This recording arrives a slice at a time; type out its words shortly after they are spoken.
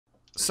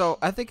So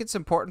I think it's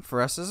important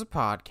for us as a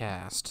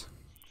podcast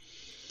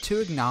to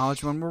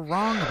acknowledge when we're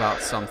wrong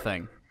about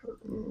something.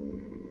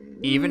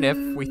 Even if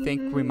we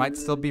think we might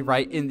still be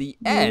right in the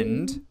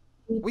end,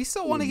 we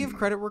still want to give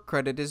credit where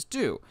credit is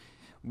due.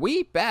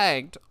 We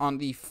bagged on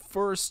the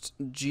first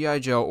G.I.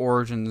 Joe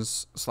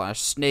Origins /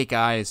 Snake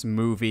Eyes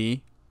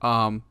movie,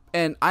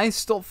 and I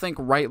still think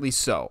rightly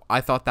so.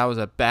 I thought that was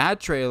a bad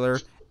trailer,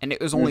 and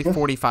it was only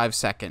 45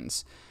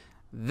 seconds.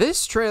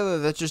 This trailer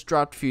that just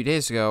dropped a few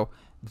days ago,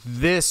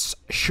 this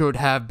should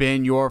have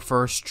been your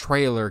first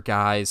trailer,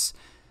 guys.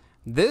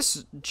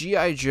 This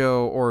G.I.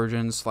 Joe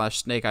Origins /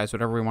 Snake Eyes,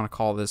 whatever we want to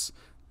call this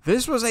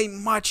was a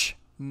much,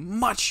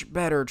 much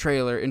better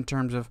trailer in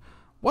terms of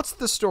what's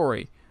the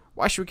story?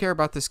 Why should we care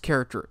about this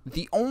character?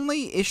 The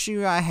only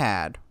issue I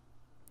had,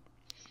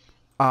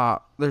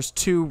 there's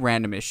two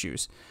random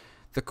issues.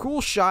 The cool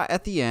shot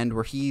at the end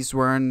where he's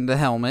wearing the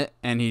helmet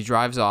and he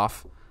drives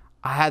off,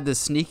 I had this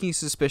sneaking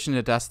suspicion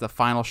that that's the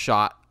final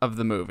shot of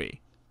the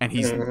movie, and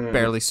he's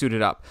barely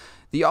suited up.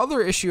 The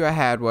other issue I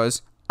had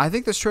was, I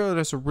think this trailer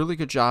does a really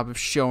good job of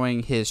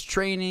showing his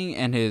training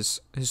and his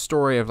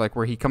story of like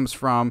where he comes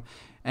from,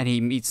 and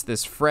he meets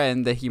this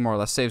friend that he more or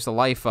less saves the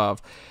life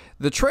of.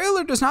 The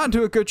trailer does not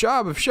do a good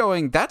job of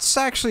showing that's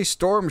actually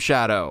Storm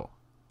Shadow.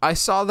 I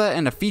saw that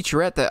in a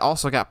featurette that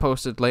also got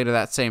posted later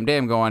that same day.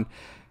 I'm going,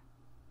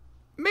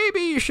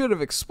 maybe you should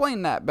have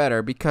explained that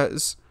better,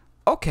 because,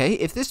 okay,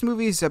 if this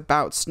movie is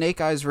about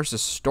Snake Eyes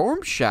versus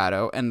Storm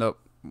Shadow and the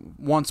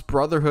once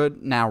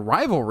brotherhood, now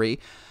rivalry,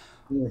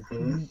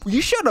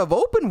 you should have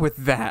opened with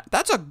that.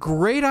 That's a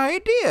great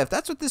idea. If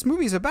that's what this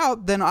movie's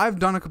about, then I've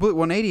done a complete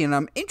 180 and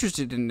I'm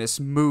interested in this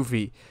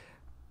movie.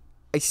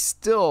 I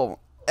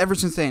still, ever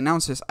since they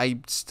announced this,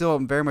 I still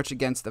am very much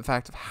against the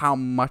fact of how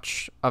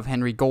much of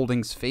Henry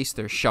Golding's face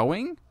they're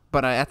showing.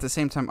 But I, at the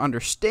same time,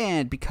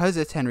 understand, because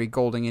it's Henry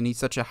Golding and he's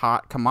such a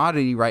hot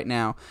commodity right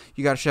now,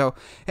 you got to show,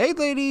 hey,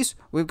 ladies,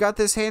 we've got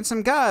this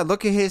handsome guy.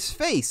 Look at his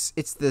face.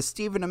 It's the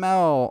Stephen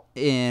Amell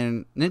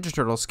in Ninja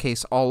Turtles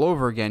case all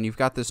over again. You've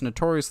got this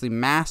notoriously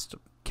masked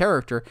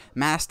character,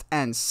 masked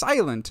and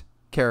silent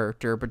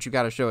character, but you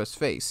got to show his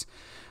face.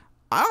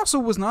 I also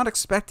was not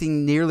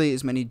expecting nearly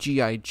as many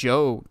G.I.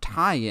 Joe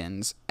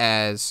tie-ins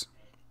as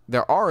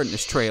there are in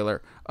this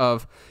trailer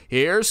of,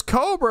 here's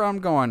Cobra. I'm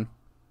going,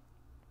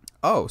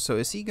 oh, so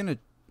is he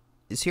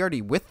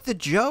already with the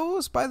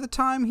Joes by the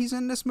time he's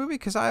in this movie?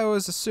 Because I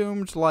always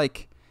assumed,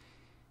 like,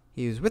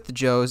 he was with the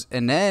Joes,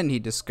 and then he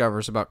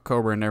discovers about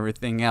Cobra and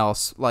everything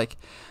else. Like,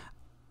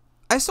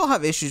 I still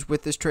have issues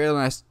with this trailer,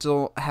 and I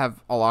still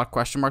have a lot of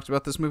question marks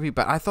about this movie,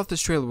 but I thought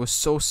this trailer was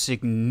so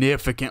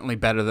significantly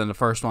better than the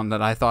first one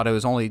that I thought it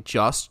was only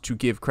just to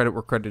give credit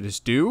where credit is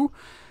due.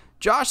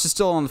 Josh is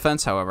still on the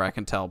fence, however, I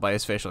can tell by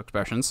his facial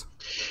expressions.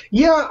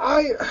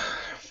 Yeah,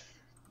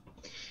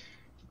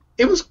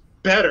 it was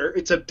better.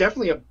 It's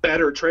definitely a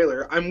better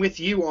trailer. I'm with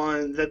you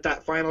on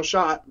that final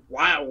shot.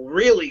 Wow,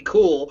 really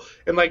cool.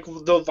 And like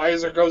the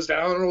visor goes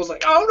down and it was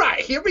like, all right,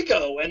 here we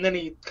go. And then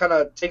he kind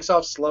of takes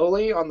off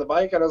slowly on the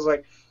bike, and I was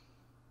like,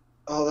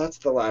 oh, that's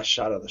the last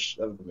shot of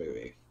the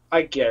movie.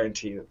 I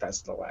guarantee you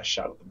that's the last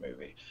shot of the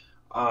movie.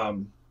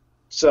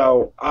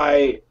 So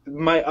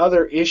my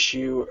other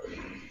issue,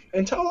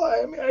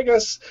 I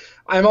guess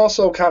I'm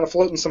also kind of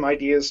floating some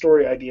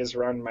story ideas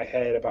around in my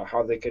head about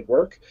how they could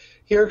work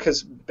here,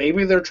 because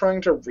maybe they're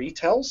trying to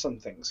retell some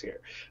things here.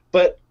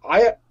 But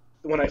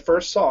when I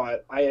first saw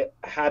it, I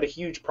had a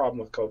huge problem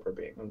with Cobra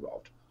being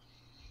involved,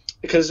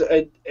 because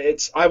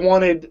I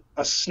wanted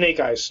a Snake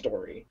Eyes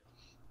story,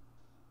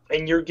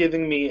 and you're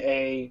giving me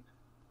a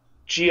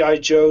G.I.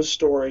 Joe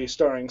story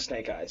starring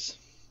Snake Eyes,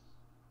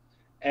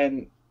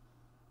 and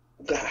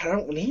I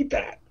don't need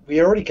that.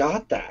 We already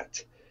got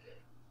that.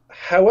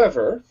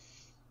 However,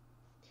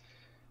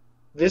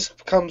 this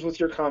comes with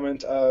your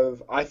comment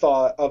of, I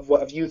thought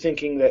of you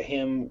thinking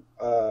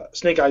that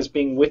Snake Eyes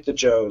being with the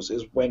Joes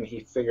is when he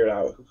figured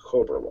out who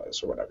Cobra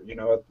was or whatever. You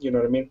know what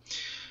I mean?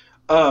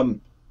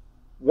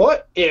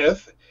 What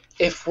if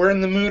we're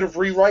in the mood of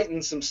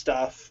rewriting some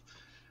stuff,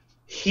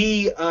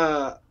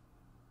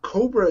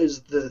 Cobra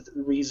is the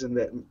reason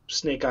that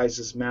Snake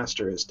Eyes'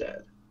 master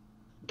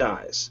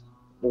dies,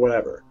 or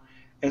whatever.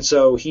 And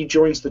so he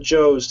joins the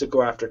Joes to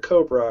go after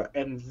Cobra,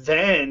 and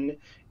then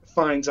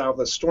finds out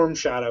that Storm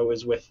Shadow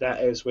is with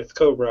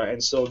Cobra,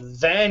 and so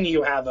then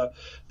you have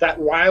that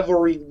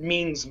rivalry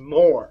means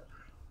more.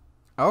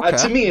 Okay.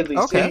 To me, at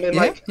least. Okay.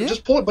 And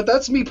just pull it, but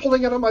that's me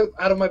pulling it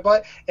out of my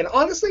butt. And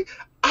honestly,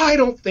 I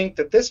don't think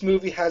that this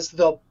movie has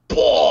the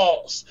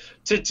balls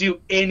to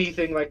do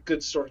anything like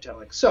good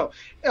storytelling. So,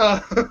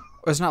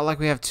 it's not like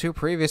we have two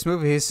previous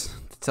movies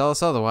to tell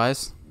us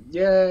otherwise.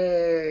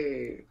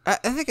 Yay! I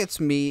think it's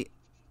me.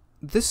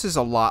 This is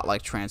a lot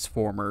like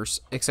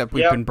Transformers, except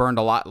we've been burned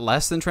a lot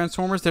less than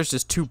Transformers. There's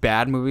just 2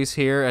 bad movies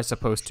here as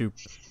opposed to,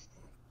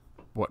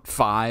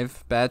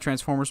 5 bad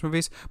Transformers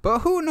movies? But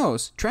who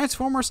knows?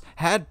 Transformers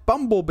had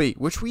Bumblebee,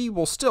 which we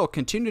will still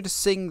continue to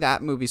sing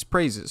that movie's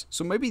praises.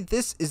 So maybe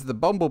this is the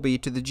Bumblebee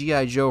to the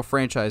G.I. Joe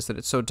franchise that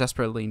it so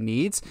desperately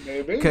needs.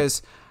 Maybe.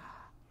 Because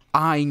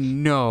I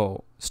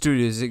know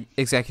studios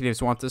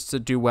executives want this to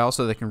do well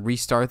so they can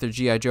restart their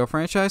G.I. Joe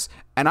franchise.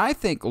 And I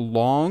think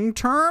long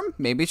term,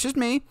 maybe it's just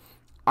me,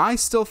 I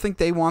still think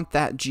they want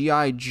that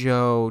G.I.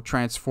 Joe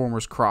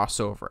Transformers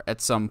crossover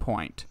at some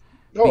point.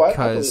 Oh,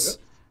 Because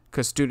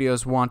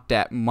studios want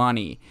that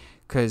money.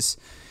 Because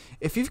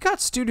if you've got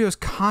studios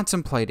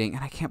contemplating,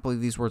 and I can't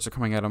believe these words are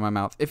coming out of my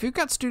mouth, if you've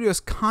got studios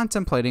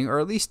contemplating or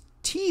at least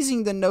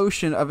teasing the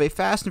notion of a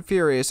Fast and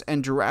Furious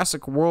and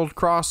Jurassic World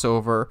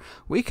crossover,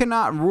 we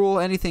cannot rule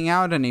anything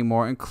out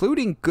anymore,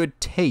 including good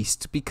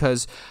taste,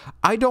 because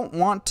I don't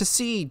want to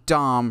see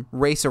Dom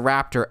race a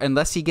raptor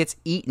unless he gets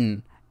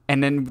eaten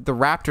and then the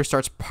raptor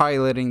starts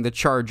piloting the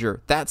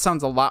Charger. That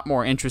sounds a lot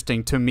more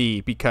interesting to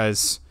me,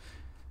 because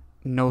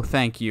no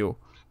thank you.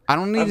 I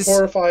don't need I'm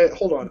horrified.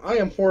 Hold on. I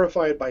am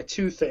horrified by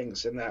two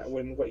things in that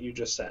when what you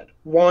just said.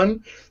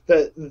 One,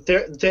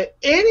 that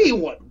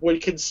anyone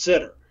would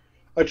consider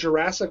a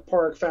Jurassic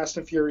Park Fast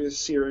and Furious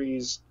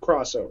series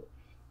crossover.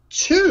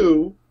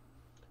 Two,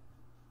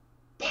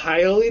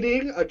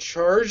 piloting a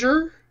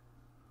Charger.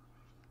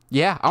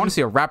 Yeah, I want to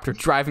see a raptor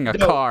driving a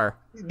car.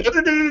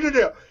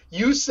 No.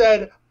 You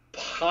said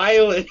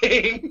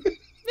piloting.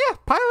 Yeah,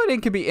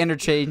 piloting can be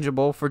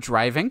interchangeable for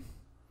driving.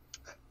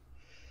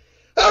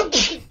 Oh,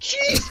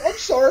 jeez, I'm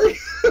sorry.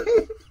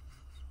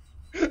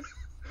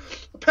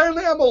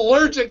 Apparently I'm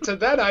allergic to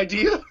that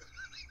idea.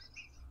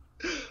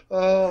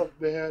 Oh,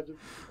 man.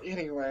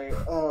 Anyway.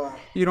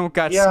 You don't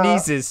got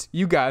sneezes.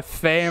 You got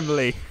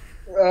family.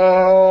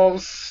 Oh,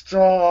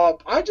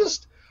 stop.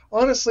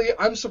 Honestly,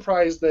 I'm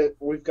surprised that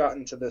we've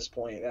gotten to this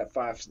point at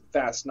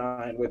Fast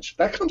 9, which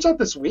that comes out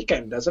this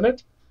weekend, doesn't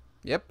it?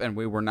 Yep, and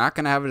we were not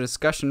going to have a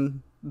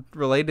discussion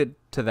related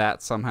to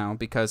that somehow,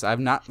 because I've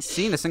not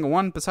seen a single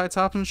one besides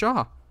Hobbs and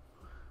Shaw.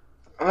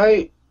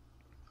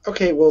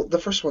 Okay, well, the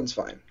first one's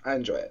fine. I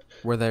enjoy it.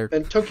 Were there...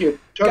 And Tokyo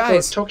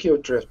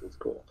Drift is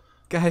cool.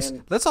 Guys,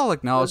 let's all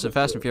acknowledge that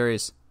Fast and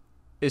Furious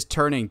is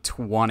turning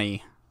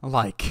 20.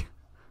 Like,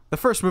 the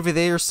first movie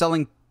they're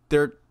stealing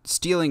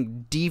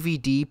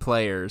DVD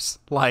players.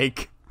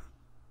 Like...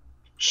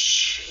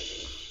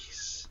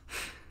 Jeez.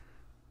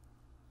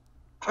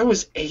 I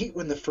was 8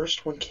 when the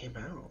first one came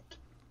out.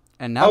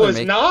 And now I was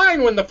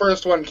 9 when the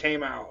first one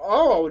came out.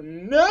 Oh,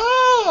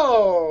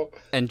 no!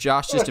 And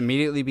Josh just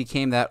immediately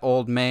became that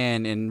old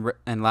man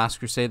in Last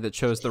Crusade that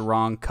chose the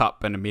wrong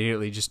cup and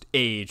immediately just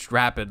aged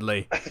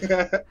rapidly.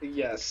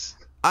 Yes.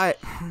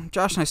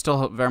 Josh and I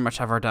still very much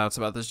have our doubts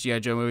about this G.I.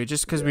 Joe movie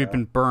just because we've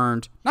been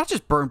burned. Not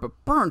just burned, but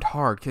burned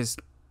hard, because,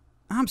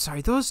 I'm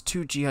sorry, those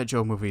two G.I.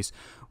 Joe movies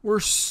were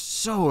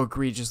so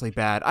egregiously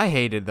bad. I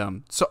hated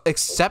them. So,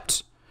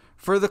 except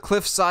for the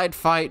cliffside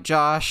fight,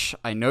 Josh.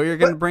 I know you're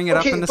going to bring it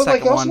up in the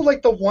second one. Also,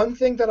 like, the one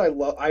thing that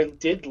I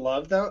did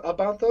love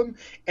about them,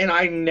 and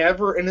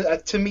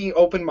to me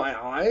opened my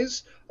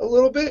eyes a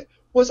little bit,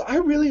 was I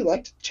really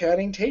liked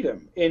Channing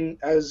Tatum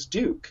as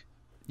Duke.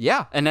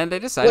 Yeah, and then they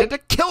decided to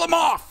kill him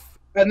off!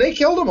 And they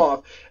killed him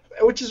off,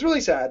 which is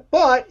really sad.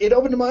 But it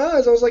opened my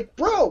eyes. I was like,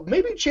 bro,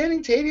 maybe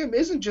Channing Tatum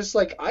isn't just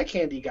like eye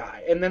candy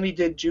guy. And then he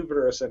did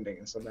Jupiter Ascending,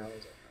 and so now I was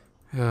like,